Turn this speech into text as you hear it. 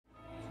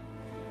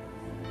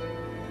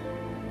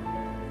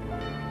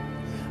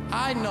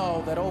I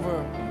know that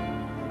over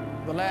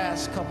the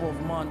last couple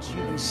of months,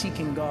 you've been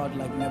seeking God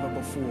like never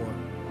before,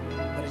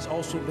 but it's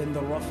also been the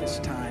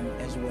roughest time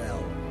as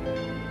well.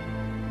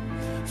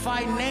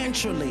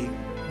 Financially,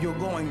 you're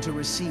going to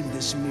receive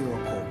this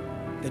miracle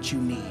that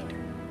you need.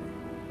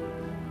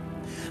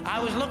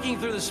 I was looking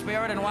through the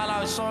Spirit, and while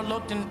I was so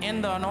looked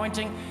in the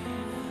anointing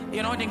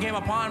came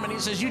upon me, and he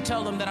says, you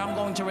tell them that I'm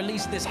going to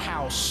release this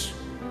house,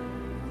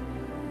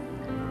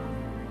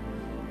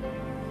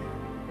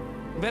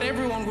 that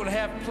everyone will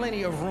have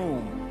plenty of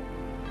room.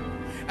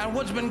 And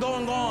what's been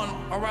going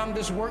on around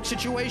this work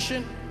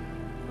situation,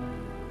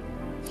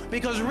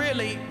 because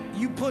really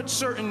you put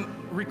certain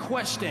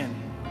requests in,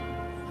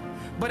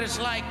 but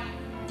it's like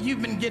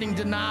you've been getting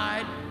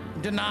denied.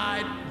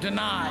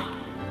 I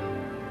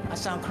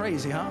sound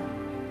crazy, huh?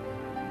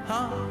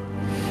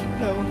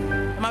 No.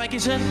 Am I making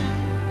sense?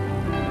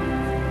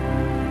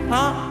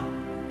 Huh?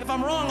 If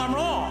I'm wrong, I'm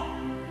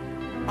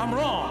wrong. I'm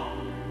wrong.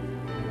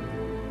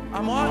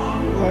 I'm what?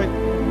 Right.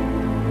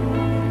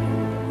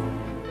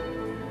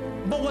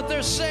 But what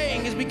they're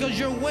saying is because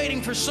you're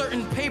waiting for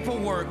certain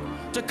paperwork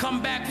to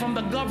come back from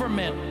the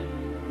government.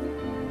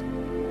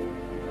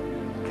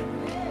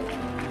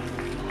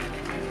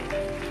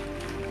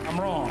 I'm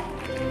wrong.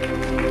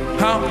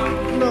 Huh?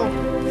 No.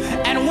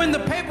 And when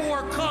the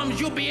paperwork comes,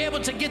 you'll be able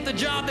to get the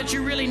job that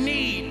you really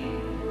need.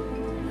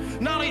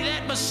 Not only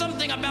that, but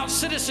something about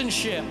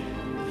citizenship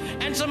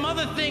and some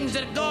other things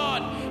that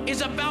God is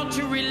about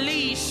to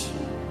release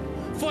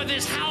for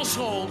this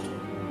household,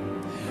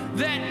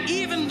 that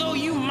even though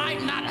you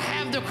might not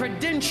have the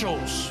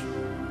credentials,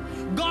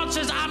 God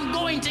says, I'm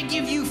going to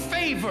give you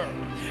favor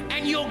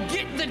and you'll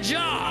get the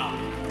job.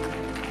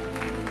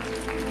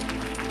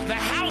 The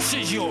house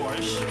is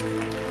yours.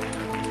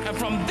 And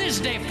from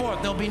this day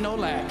forth, there'll be no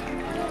lack.